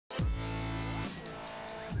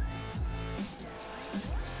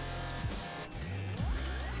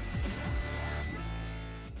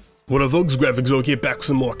What up, folks? Graphics okay, back with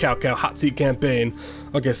some more Cao Cao hot seat campaign.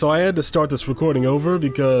 Okay, so I had to start this recording over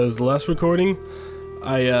because the last recording,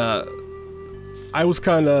 I was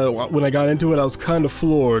kind of, when I got into it, I was kind of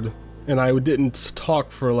floored, and I didn't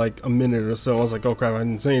talk for like a minute or so. I was like, oh crap, I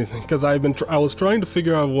didn't say anything, because I was trying to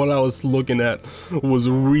figure out what I was looking at was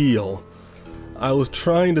real. I was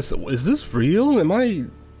trying to say, is this real? Am I...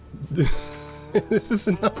 This is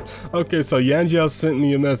not... Okay, so Yanzhou sent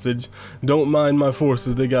me a message. Don't mind my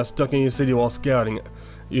forces, they got stuck in your city while scouting.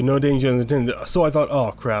 You're no danger intended. So I thought,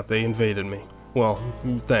 oh crap, they invaded me. Well,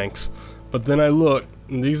 thanks. But then I looked,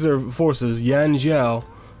 and these are forces, Yanzhou,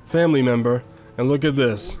 family member, and look at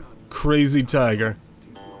this. Crazy tiger.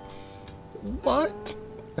 What?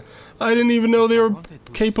 I didn't even know they were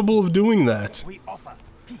capable of doing that.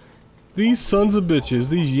 These sons of bitches,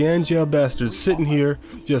 these Yanzhou bastards sitting here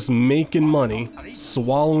just making money,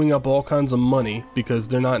 swallowing up all kinds of money because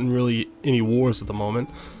they're not in really any wars at the moment.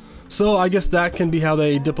 So I guess that can be how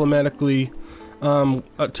they diplomatically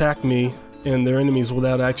attack me and their enemies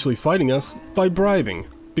without actually fighting us, by bribing.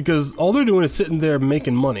 Because all they're doing is sitting there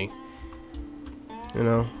making money. You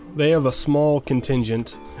know, they have a small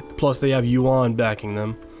contingent, plus they have Yuan backing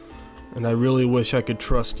them. And I really wish I could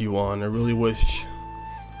trust Yuan. I really wish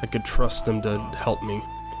I could trust them to help me.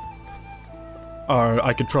 Or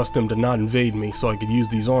I could trust them to not invade me so I could use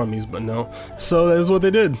these armies, but no. So that's what they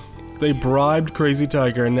did. They bribed Crazy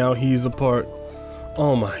Tiger and now he's a part.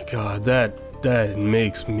 Oh my god, that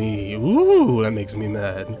makes me... Ooh, that makes me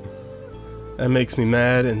mad. That makes me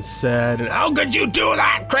mad and sad. And how could you do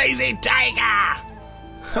that, Crazy Tiger?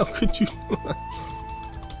 How could you do that?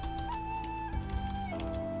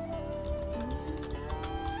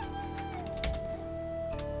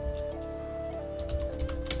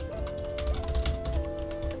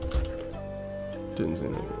 Didn't see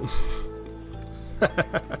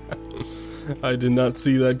that. I did not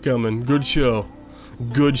see that coming. Good show.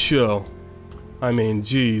 Good show. I mean,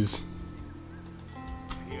 geez.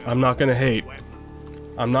 I'm not gonna hate.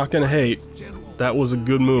 I'm not gonna hate. That was a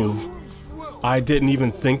good move. I didn't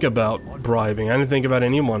even think about bribing. I didn't think about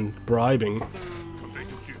anyone bribing.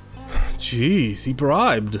 Jeez, he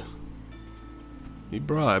bribed. He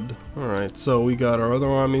bribed. Alright, so we got our other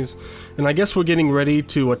armies. And I guess we're getting ready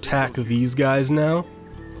to attack these guys now.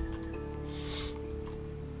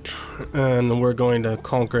 And we're going to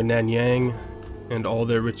conquer Nanyang. And all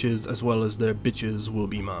their riches, as well as their bitches, will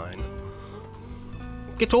be mine.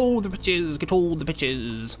 Get all the riches, get all the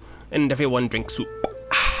bitches. And everyone drink soup.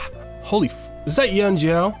 Ah, holy f... Is that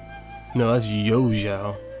Yanzhou? No, that's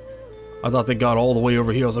Yozhou. I thought they got all the way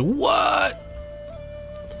over here. I was like, what?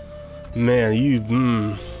 Man,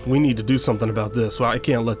 we need to do something about this. Well, I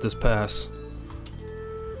can't let this pass.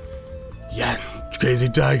 Yeah, Crazy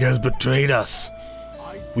Tiger has betrayed us.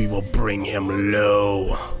 We will bring him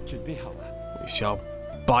low. We shall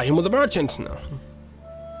buy him with a merchant. No.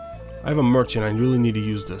 I have a merchant. I really need to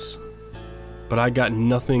use this. But I got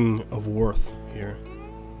nothing of worth here.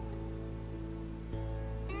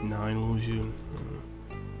 9 Liu,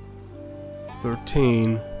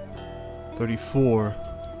 13, 34.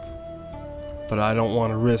 But I don't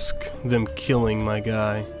want to risk them killing my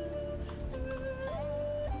guy.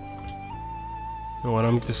 You know what,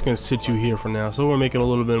 I'm just going to sit you here for now. So we're making a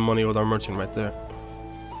little bit of money with our merchant right there.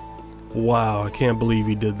 Wow, I can't believe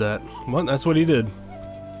he did that. Well, that's what he did.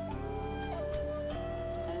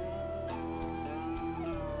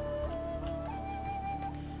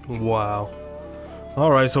 Wow.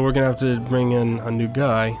 Alright, so we're going to have to bring in a new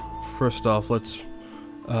guy. First off, let's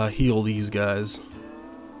heal these guys.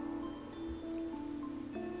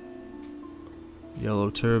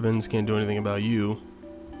 Yellow turbans, can't do anything about you.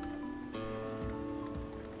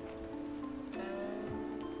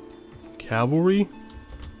 Cavalry?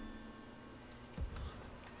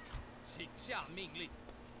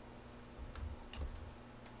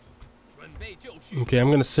 Okay,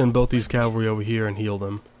 I'm gonna send both these cavalry over here and heal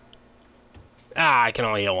them. Ah, I can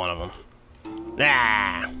only heal one of them.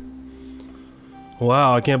 Ah!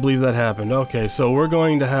 Wow, I can't believe that happened. Okay, so we're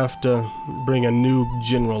going to have to bring a new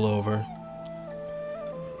general over.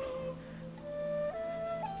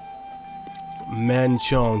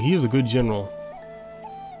 Manchong, he's a good general.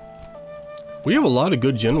 We have a lot of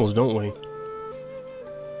good generals, don't we?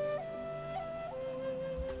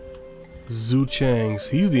 Zhu Chang's,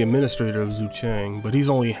 he's the administrator of Zhu Chang, but he's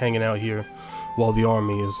only hanging out here while the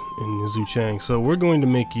army is in Zhu Chang. So we're going to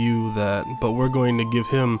make you that, but we're going to give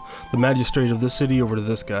him the magistrate of this city over to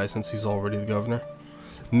this guy since he's already the governor.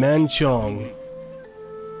 Manchong.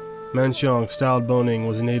 Manchong, styled Boning,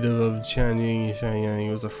 was a native of Chanyang. He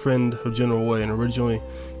was a friend of General Wei and originally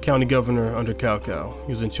county governor under Cao Cao.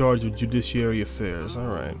 He was in charge of judiciary affairs.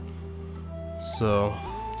 Alright. So,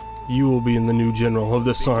 you will be in the new general of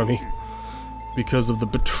this army because of the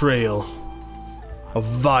betrayal of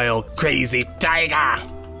vile, crazy tiger.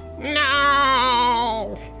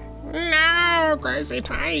 No! No, crazy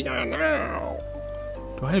tiger, no!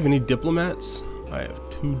 Do I have any diplomats? I have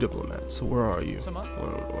 2 diplomats. So where are you?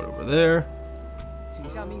 One over there.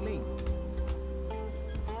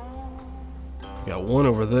 Got one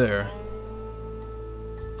over there.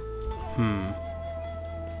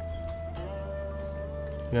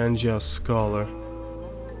 Yanzhou scholar.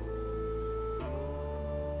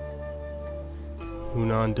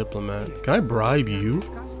 Hunan diplomat. Can I bribe you?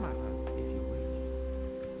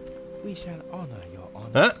 We shall honor your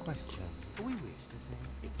honest question.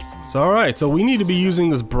 It's alright, so we need to be using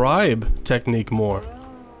this bribe technique more.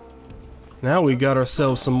 Now we got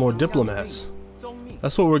ourselves some more diplomats.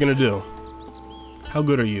 That's what we're gonna do. How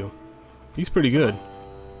good are you? He's pretty good.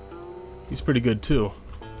 He's pretty good too.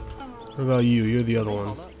 What about you? You're the other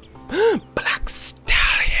one. Black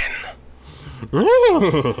Stallion!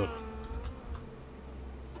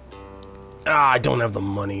 I don't have the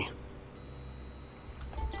money.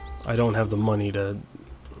 I don't have the money to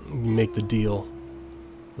make the deal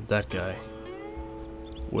with that guy.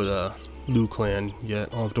 With Liu Clan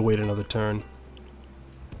yet. I'll have to wait another turn.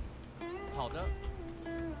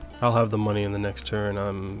 I'll have the money in the next turn,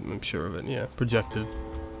 I'm sure of it. Yeah, projected.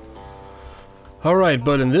 Alright,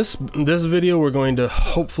 but in this video we're going to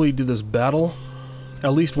hopefully do this battle.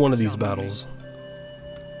 At least one of these battles.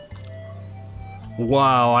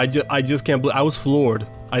 Wow, I just can't believe I was floored.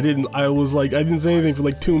 I didn't say anything for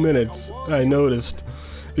like 2 minutes. I noticed.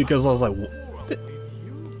 Because I was like,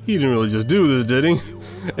 he didn't really just do this, did he?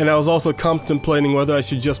 And I was also contemplating whether I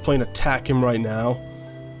should just plain attack him right now.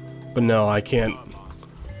 But no, I can't.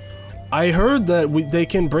 I heard that they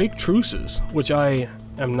can break truces, which I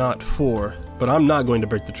am not for. But I'm not going to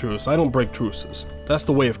break the truce. I don't break truces. That's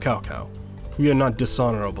the way of Cao Cao. We are not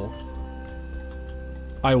dishonorable.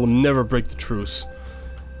 I will never break the truce.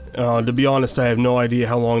 To be honest, I have no idea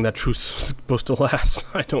how long that truce was supposed to last.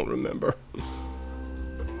 I don't remember.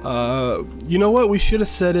 You know what? We should have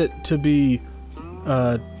set it to be...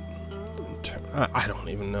 I don't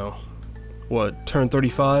even know. What, turn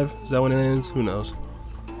 35? Is that when it ends? Who knows?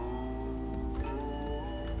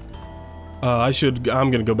 I'm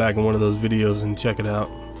gonna go back in one of those videos and check it out.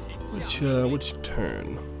 Which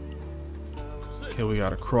turn? Okay, we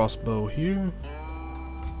got a crossbow here.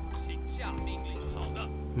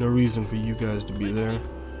 No reason for you guys to be there.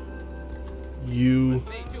 You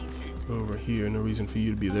go over here. No reason for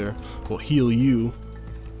you to be there. We'll heal you.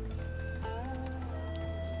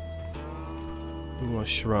 We want a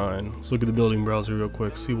shrine. Let's look at the building browser real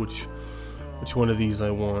quick. See which one of these I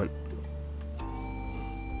want.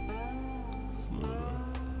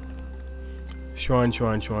 Shrine,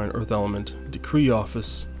 Earth Element. Decree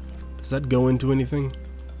Office. Does that go into anything?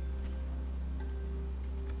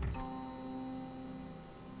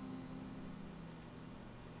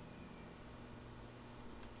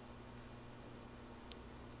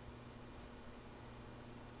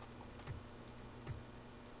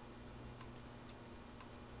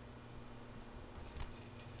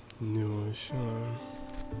 Newer shrine.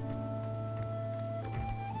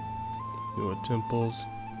 Newer temples.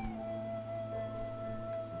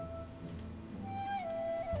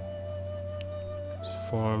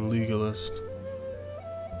 Farm legalist.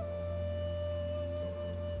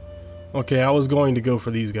 Okay, I was going to go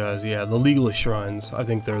for these guys. Yeah, the legalist shrines. I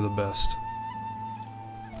think they're the best.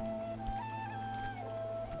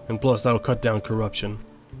 And plus, that'll cut down corruption.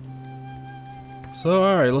 So,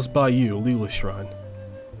 alright, let's buy you. Legalist shrine.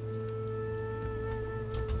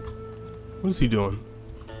 What is he doing?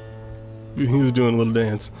 He was doing a little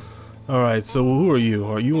dance. Alright, so who are you?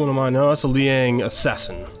 Are you one of mine? No, that's a Liang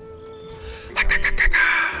assassin.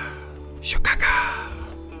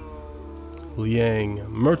 Liang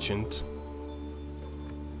merchant.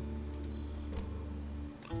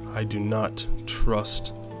 I do not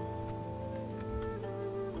trust.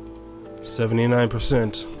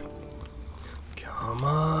 79%. Come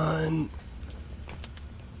on.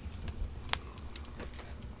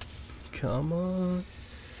 Come on.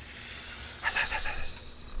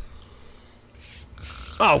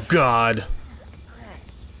 Oh God.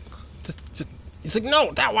 Just he's like,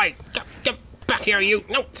 no, that way. Get back here, you.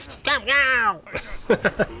 No.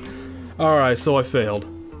 Alright, so I failed.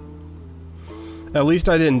 At least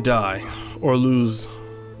I didn't die or lose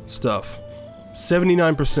stuff.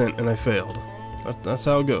 79% and I failed. That's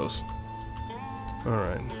how it goes.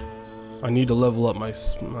 Alright. I need to level up my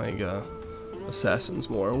assassins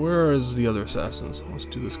more. Where is the other assassins? Let's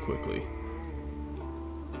do this quickly.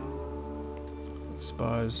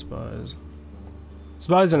 Spies.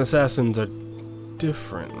 Spies and assassins are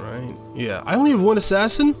different, right? Yeah. I only have one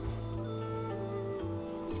assassin?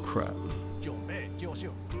 Crap.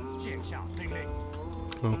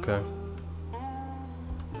 Okay.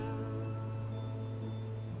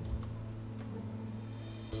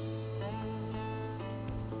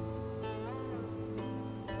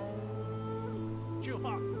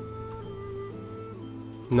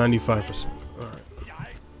 $95%. Alright.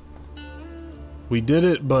 We did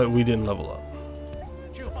it, but we didn't level up.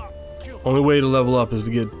 Only way to level up is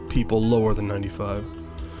to get people lower than 95.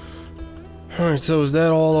 Alright, so is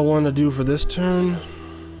that all I want to do for this turn?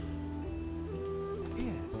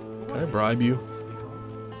 Can I bribe you?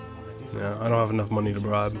 No, I don't have enough money to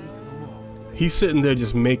bribe. He's sitting there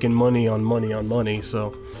just making money on money on money,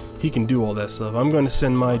 so he can do all that stuff. I'm going to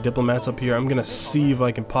send my diplomats up here. I'm going to see if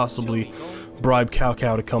I can possibly bribe Cao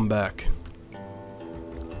Cao to come back.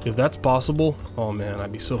 If that's possible, oh man,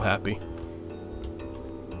 I'd be so happy.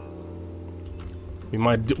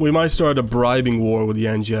 We might start a bribing war with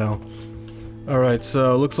Yanzhou. Alright,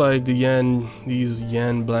 so looks like these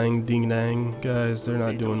Yan Blang Ding Dang guys, they're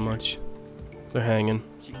not doing much. They're hanging.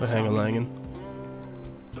 They're hanging-langing.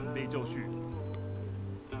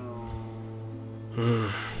 I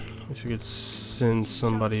should send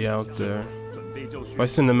somebody out there. If I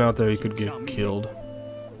send him out there, he could get killed.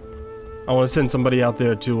 I want to send somebody out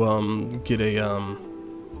there to get a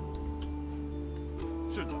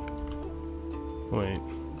wait.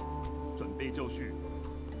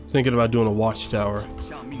 Thinking about doing a watchtower.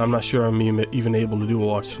 I'm not sure I'm even able to do a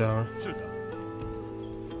watchtower.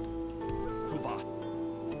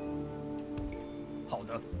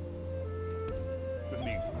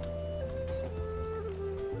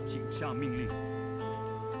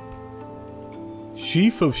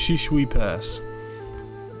 Chief of Shishui Pass.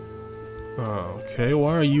 Oh, okay,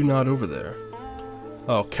 why are you not over there?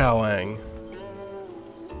 Oh, Cao Ang.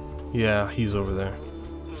 Yeah, he's over there.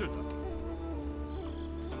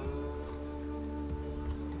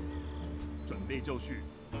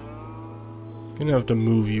 Gonna have to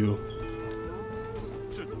move you.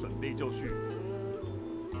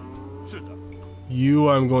 You,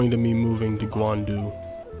 I'm going to be moving to Guandu.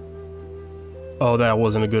 Oh, that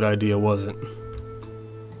wasn't a good idea, was it?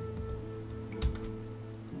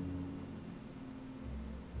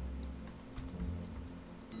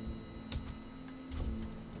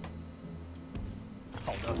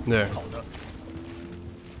 There.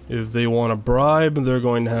 If they want to bribe, they're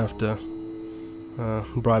going to have to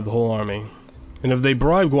bribe the whole army. And if they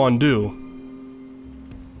bribe Guandu,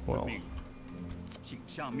 well,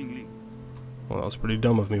 that was pretty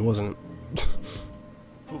dumb of me, wasn't it?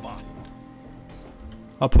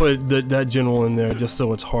 I'll put that general in there just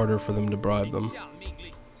so it's harder for them to bribe them.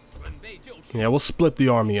 Yeah, we'll split the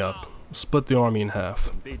army up. We'll split the army in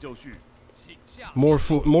half.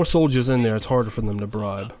 More soldiers in there, it's harder for them to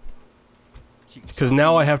bribe. Because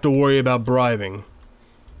now I have to worry about bribing.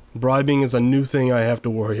 Bribing is a new thing I have to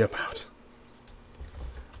worry about.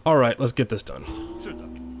 Alright, let's get this done.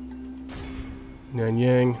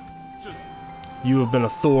 Nanyang, you have been a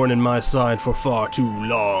thorn in my side for far too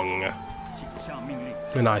long.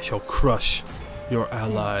 And I shall crush your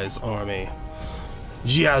allies' army.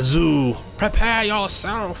 Jiazhu, prepare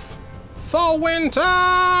yourself for winter!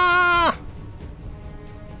 An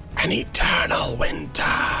eternal winter!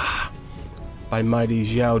 By mighty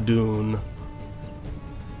Xiao Dun.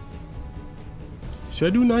 Should I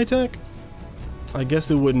do Nightac? I guess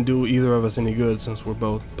it wouldn't do either of us any good since we're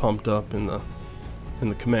both pumped up in the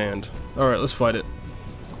command. Alright, let's fight it.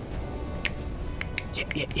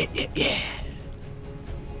 Yeah.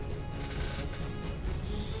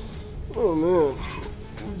 Oh man.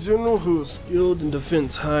 The general who is skilled in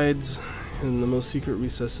defense hides in the most secret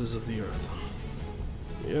recesses of the earth.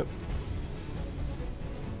 Yep.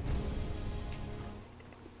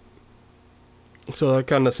 So that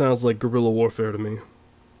kind of sounds like guerrilla warfare to me.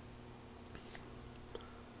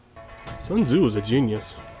 Sun Tzu was a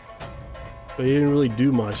genius. But he didn't really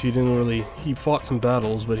do much. He fought some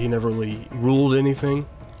battles, but he never really ruled anything.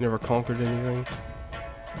 He never conquered anything.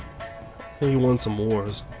 I think he won some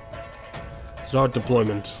wars. Start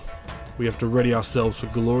deployment. We have to ready ourselves for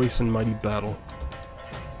glorious and mighty battle.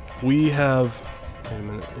 We have... Wait a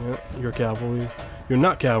minute. Yeah, you're cavalry. You're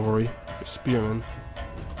not cavalry. You're spearmen.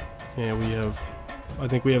 Yeah, we have... I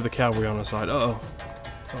think we have the cavalry on our side. Uh-oh.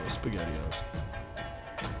 Oh, SpaghettiOs.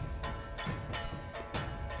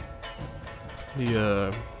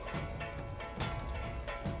 The,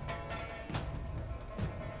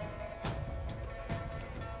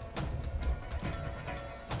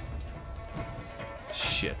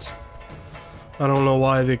 shit. I don't know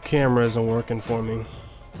why the camera isn't working for me.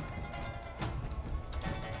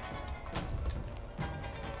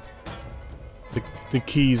 the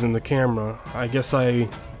keys in the camera. I guess I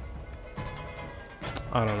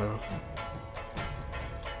don't know.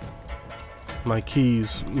 My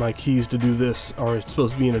keys to do this are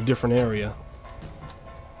supposed to be in a different area.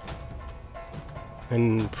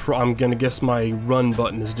 And I'm gonna guess my run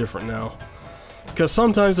button is different now. Because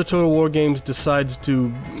sometimes the Total War Games decides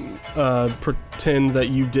to pretend that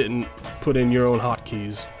you didn't put in your own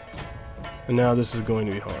hotkeys. And now this is going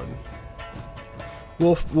to be hard.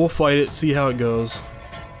 We'll fight it, see how it goes.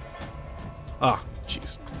 Ah,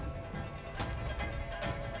 jeez.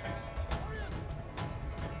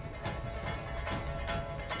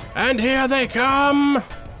 And here they come!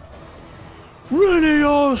 Ready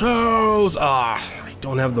yourselves! Ah, I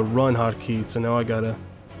don't have the run hotkey, so now I gotta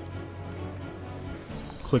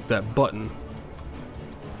click that button.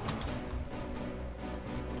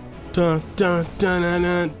 Dun dun dun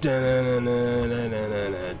dun dun dun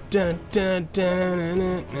dun dun dun.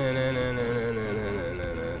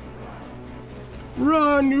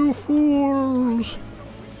 Run, you fools!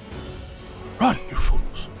 Run, you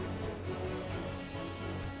fools!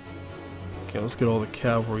 Okay, let's get all the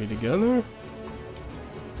cavalry together.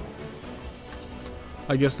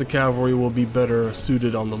 I guess the cavalry will be better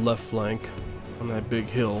suited on the left flank, on that big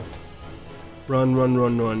hill. Run, run,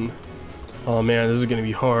 run, run. Oh man, this is gonna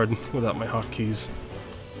be hard without my hotkeys.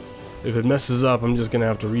 If it messes up, I'm just gonna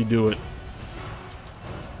have to redo it.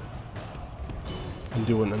 And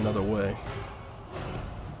do it in another way.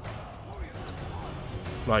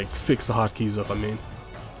 Like, fix the hotkeys up, I mean.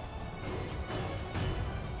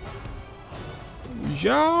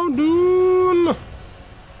 Zhaodun!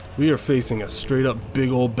 We are facing a straight up big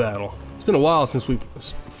old battle. It's been a while since we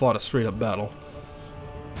fought a straight up battle.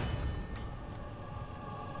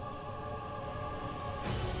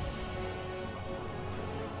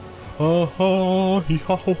 Ha ha hee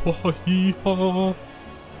ha ha hee ha.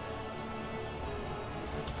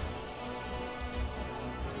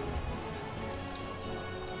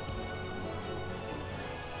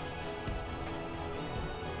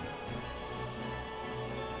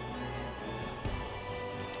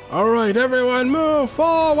 Alright, everyone move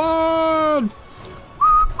forward!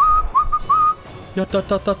 Ya ta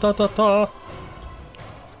ta ta ta ta ta.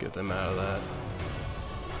 Let's get them out of that.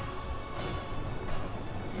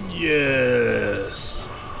 Yes!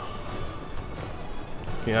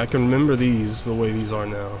 Okay, I can remember these the way these are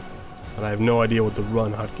now. But I have no idea what the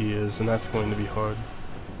run hotkey is, and that's going to be hard.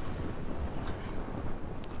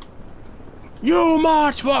 You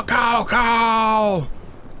march for Cao Cao!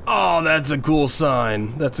 Oh, that's a cool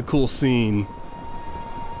sign. That's a cool scene.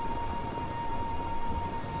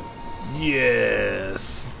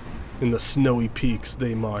 Yes! In the snowy peaks,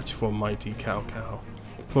 they march for mighty Cao Cao.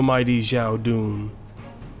 For mighty Zhaodun.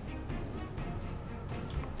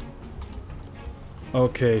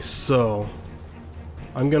 Okay, so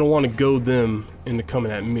I'm gonna want to goad them into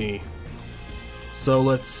coming at me. So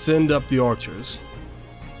let's send up the archers.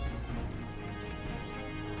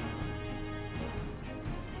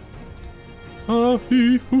 Ha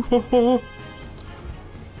hee hoo ha ha.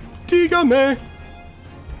 Tigame!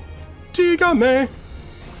 Tigame!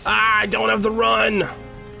 Ah, I don't have the run!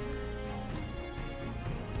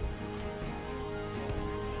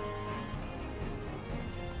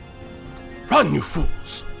 Run, you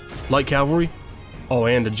fools! Light cavalry? Oh,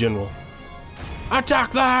 and a general.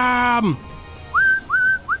 Attack them!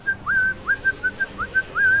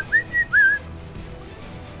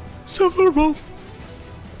 Several.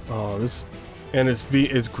 Oh, this, and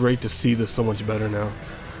it's great to see this so much better now.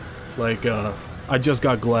 Like, I just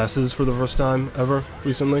got glasses for the first time ever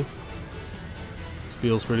recently. This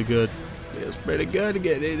feels pretty good. Feels pretty good to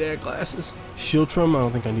get in there glasses. Shield trim? I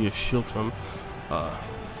don't think I need a shield trim.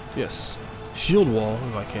 Yes. Shield wall,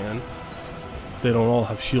 if I can. They don't all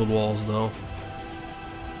have shield walls, though.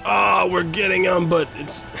 Ah, we're getting them, but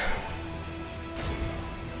it's...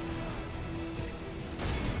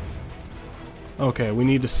 Okay, we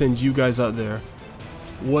need to send you guys out there.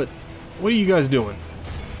 What are you guys doing?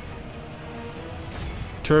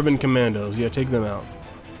 Turban Commandos. Yeah, take them out.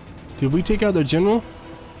 Did we take out their general?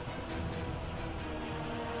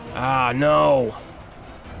 Ah, no!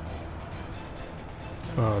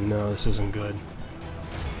 Oh no, this isn't good.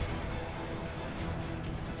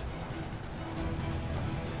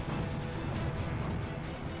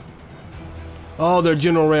 Oh, their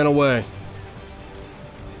general ran away.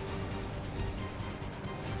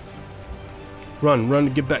 Run,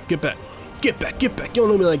 run, get back, get back. Get back, get back. You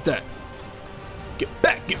don't know me like that. Get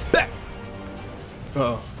back, get back.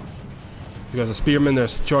 Uh-oh. These guys are spearmen. They're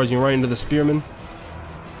charging right into the spearmen.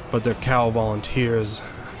 But they're cow volunteers.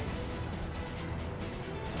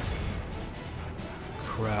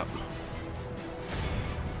 Crap.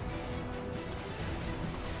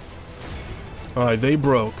 Alright, they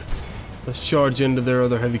broke. Let's charge into their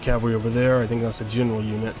other heavy cavalry over there. I think that's a general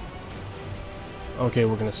unit. Okay,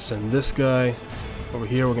 we're gonna send this guy over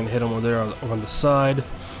here. We're gonna hit him over there on the side.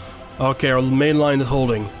 Okay, our main line is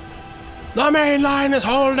holding. The main line is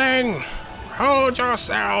holding! Hold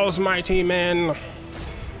yourselves, mighty men!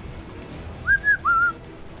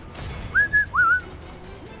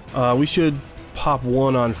 We should pop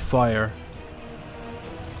one on fire.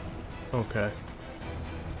 Okay.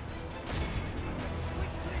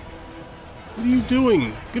 What are you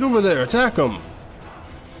doing? Get over there, attack them!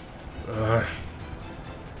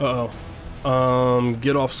 Uh-oh.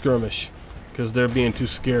 Get off skirmish. Because they're being too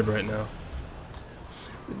scared right now.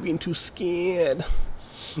 They're being too scared.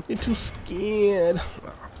 They're too scared.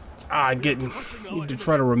 Need to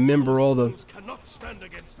try to remember all the...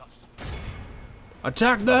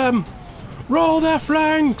 Attack them! Roll their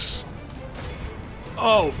flanks!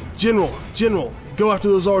 Oh, General, go after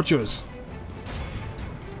those archers.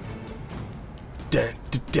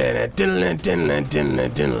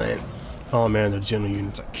 Oh man, the general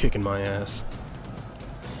units are kicking my ass.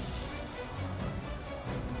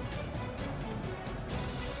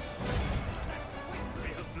 They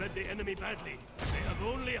have bled the enemy badly. They have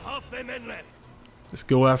only half their men left. Just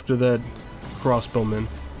go after that crossbowman.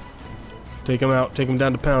 Take him out. Take him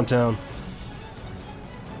down to Pound Town.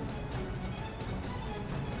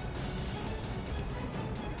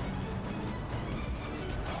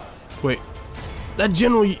 Wait. That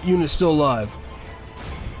general unit's still alive.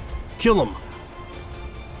 Kill him.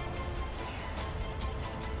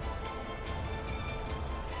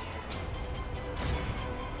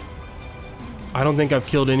 I don't think I've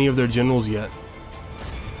killed any of their generals yet.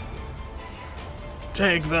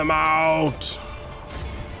 Take them out!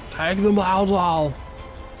 Take them out all!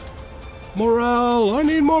 Morale! I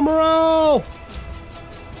need more morale!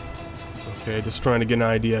 Okay, just trying to get an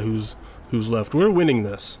idea who's left. We're winning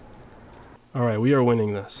this. Alright, we are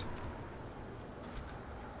winning this.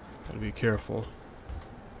 Gotta be careful.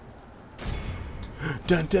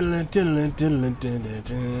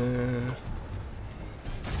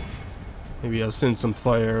 Maybe I'll send some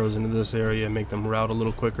fire arrows into this area and make them rout a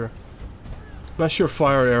little quicker. I'm not sure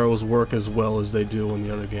fire arrows work as well as they do in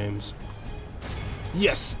the other games.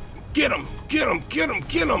 Yes! Get him! Get him! Get him!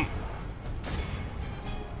 Get him!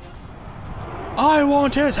 I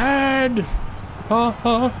want his head! Ha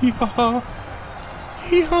ha! Hee ha ha!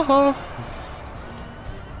 Hee ha ha!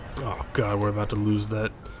 Oh god, we're about to lose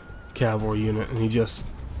that cavalry unit, and he just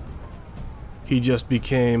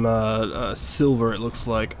became silver. It looks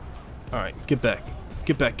like. All right, get back,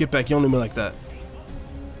 get back, get back! You don't need me like that.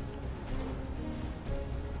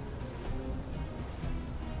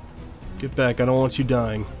 Get back! I don't want you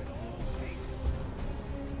dying.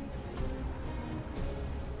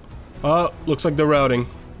 Oh, looks like they're routing.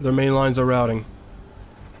 Their main lines are routing.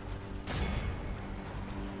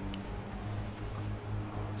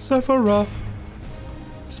 Sephiroth.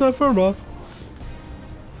 Sephiroth.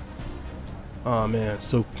 Oh man,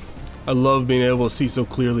 so I love being able to see so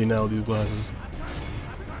clearly now with these glasses.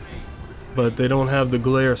 But they don't have the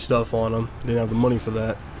glare stuff on them. They didn't have the money for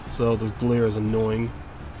that. So the glare is annoying.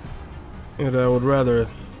 And I would rather,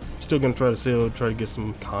 still gonna try to say I would try to get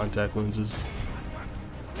some contact lenses.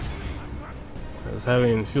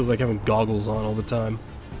 It feels like having goggles on all the time.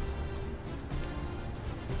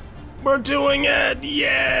 We're doing it!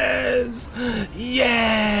 Yes!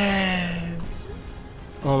 Yes!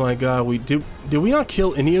 Oh my god, did we not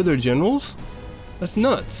kill any of their generals? That's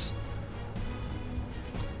nuts.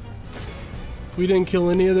 We didn't kill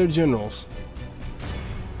any of their generals.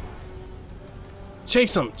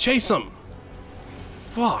 Chase them! Chase them!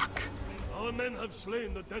 Fuck. Our men have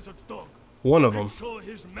slain the desert dog. One of them. Sure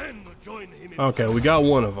his men join him in okay, we got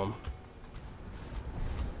one of them.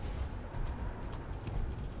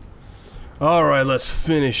 Alright, let's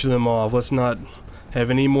finish them off. Let's not have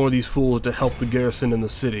any more of these fools to help the garrison in the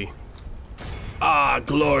city. Ah,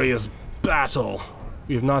 glorious battle!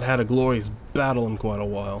 We have not had a glorious battle in quite a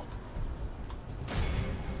while.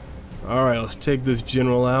 Alright, let's take this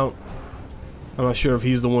general out. I'm not sure if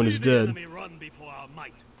he's the one who's dead.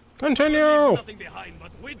 Continue! Nothing behind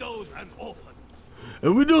but widows and orphans.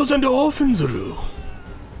 Widows and orphans,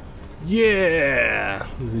 yeah!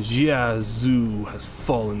 Yanzhou has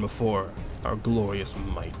fallen before our glorious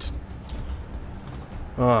might.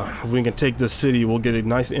 If we can take this city, we'll get a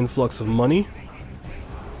nice influx of money.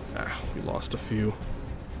 We lost a few.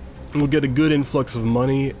 We'll get a good influx of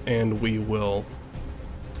money, and we will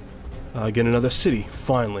get another city,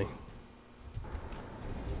 finally.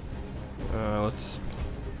 Let's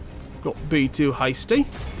not be too hasty.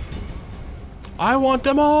 I want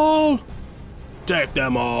them all! Take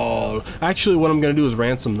them all. Actually, what I'm gonna do is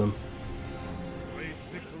ransom them. Great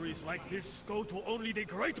victories like this go to only the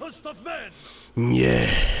greatest of men.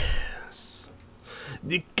 Yes.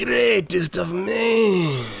 The greatest of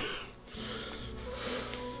men.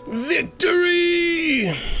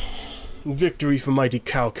 Victory! Victory for mighty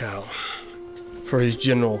Cao Cao. For his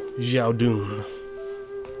general, Zhao Dun.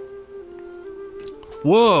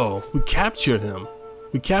 Whoa! We captured him.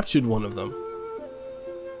 We captured one of them.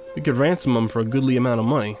 We could ransom him for a goodly amount of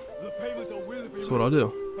money. That's what I'll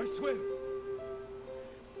do. I swear.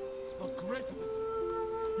 How great it is.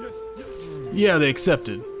 Yes, yes. Yeah, they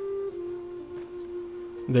accepted.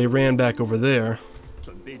 They ran back over there.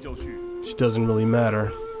 Which doesn't really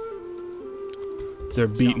matter. They're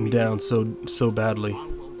beaten down so badly.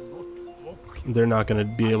 They're not gonna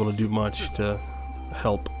be able to do much to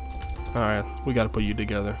help. Alright, we gotta put you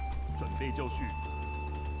together.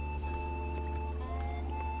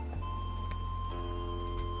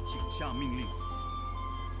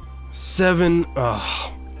 Seven.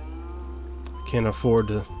 Can't afford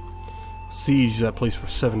to siege that place for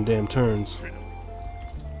 7 damn turns.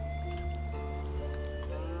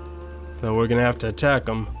 So we're gonna have to attack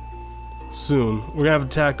them soon. We're gonna have to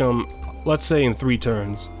attack them, let's say, in 3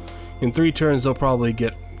 turns. In 3 turns, they'll probably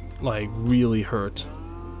get, like, really hurt.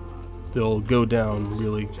 They'll go down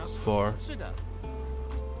really far.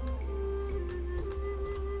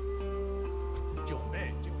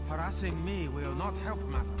 Harassing me will not help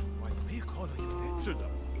matter.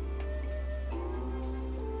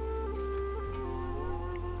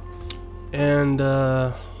 And,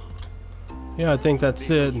 yeah, I think that's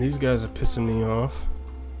it. These guys are pissing me off.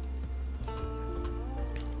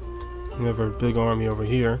 We have our big army over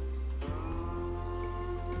here.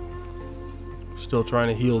 Still trying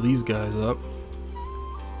to heal these guys up.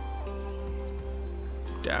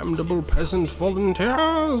 Damnable peasant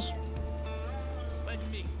volunteers!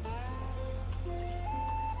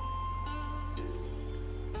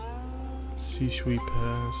 Shui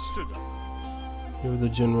Pass. You're the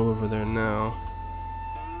general over there now.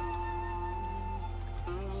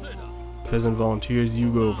 Peasant volunteers,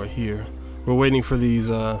 you go over here. We're waiting for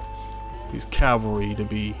these cavalry to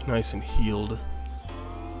be nice and healed.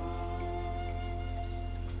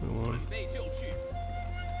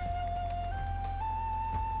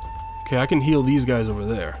 Okay, I can heal these guys over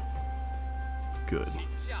there. Good.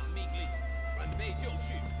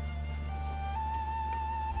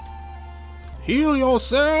 Heal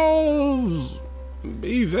yourselves!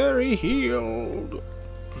 Be very healed.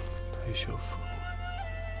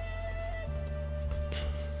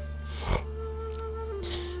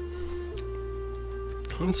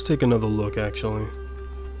 Let's take another look, actually.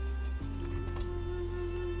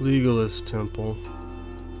 Legalist Temple.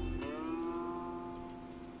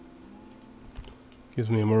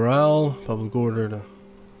 Gives me a morale, public order to...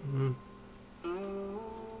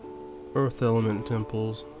 Earth Element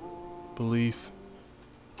Temples. Belief.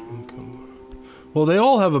 Income. Well, they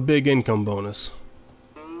all have a big income bonus.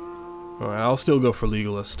 Alright, I'll still go for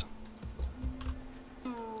Legalist.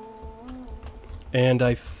 And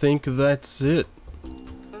I think that's it.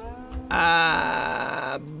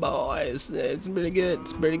 Boys, it's pretty good,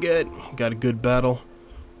 it's pretty good. Got a good battle.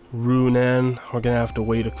 Runan, we're gonna have to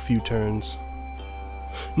wait a few turns.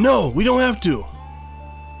 No, we don't have to!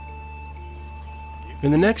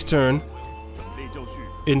 In the next turn,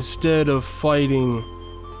 instead of fighting,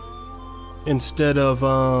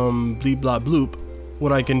 bleep blah bloop,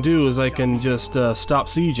 what I can do is I can just stop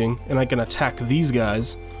sieging, and I can attack these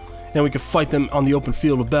guys, and we can fight them on the open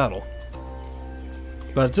field of battle.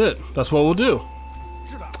 That's it. That's what we'll do.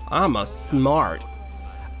 I'm a smart.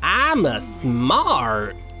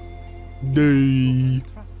 Day.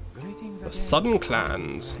 The Southern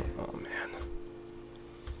clans. Oh man.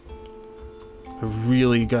 I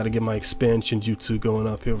really got to get my expansion jutsu going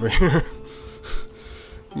up over here.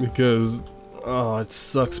 Because, oh, it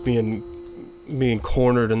sucks being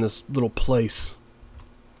cornered in this little place.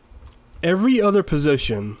 Every other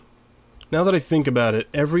position, now that I think about it,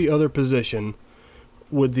 every other position,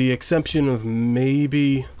 with the exception of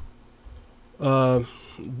maybe Liu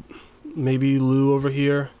over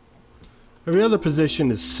here, every other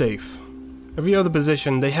position is safe. Every other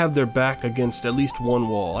position, they have their back against at least one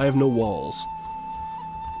wall. I have no walls.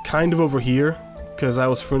 Kind of over here, because I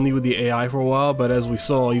was friendly with the AI for a while, but as we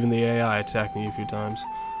saw, even the AI attacked me a few times.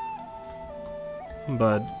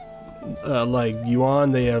 But, like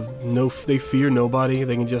Yuan, they fear nobody.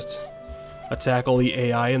 They can just attack all the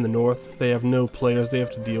AI in the north. They have no players they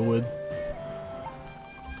have to deal with.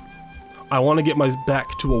 I want to get my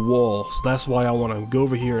back to a wall, so that's why I want to go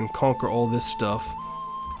over here and conquer all this stuff.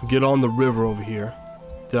 Get on the river over here.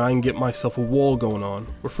 that I can get myself a wall going on.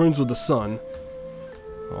 We're friends with the sun.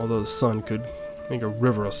 Although the sun could make a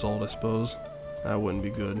river assault, I suppose. That wouldn't be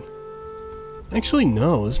good. Actually,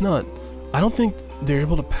 no, it's not. I don't think they're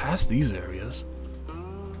able to pass these areas.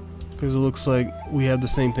 Because it looks like we have the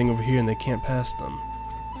same thing over here and they can't pass them.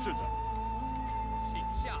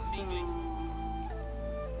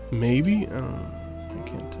 Maybe? I don't know. I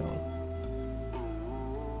can't tell.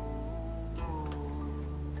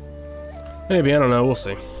 Maybe, I don't know. We'll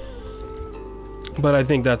see. But I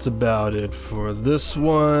think that's about it for this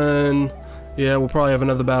one. Yeah, we'll probably have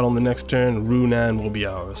another battle in the next turn. Runan will be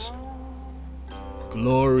ours.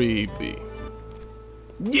 Glory be.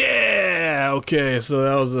 Yeah! Okay, so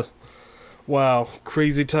that was a... Wow,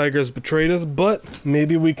 Crazy Tiger's betrayed us, but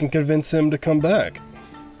maybe we can convince him to come back.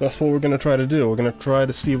 That's what we're going to try to do. We're going to try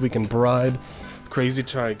to see if we can bribe Crazy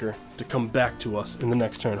Tiger to come back to us in the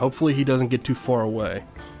next turn. Hopefully he doesn't get too far away.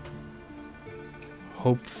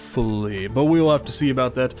 Hopefully. But we'll have to see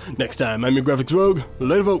about that next time. I'm your Graphics Rogue.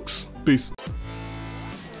 Later, folks. Peace.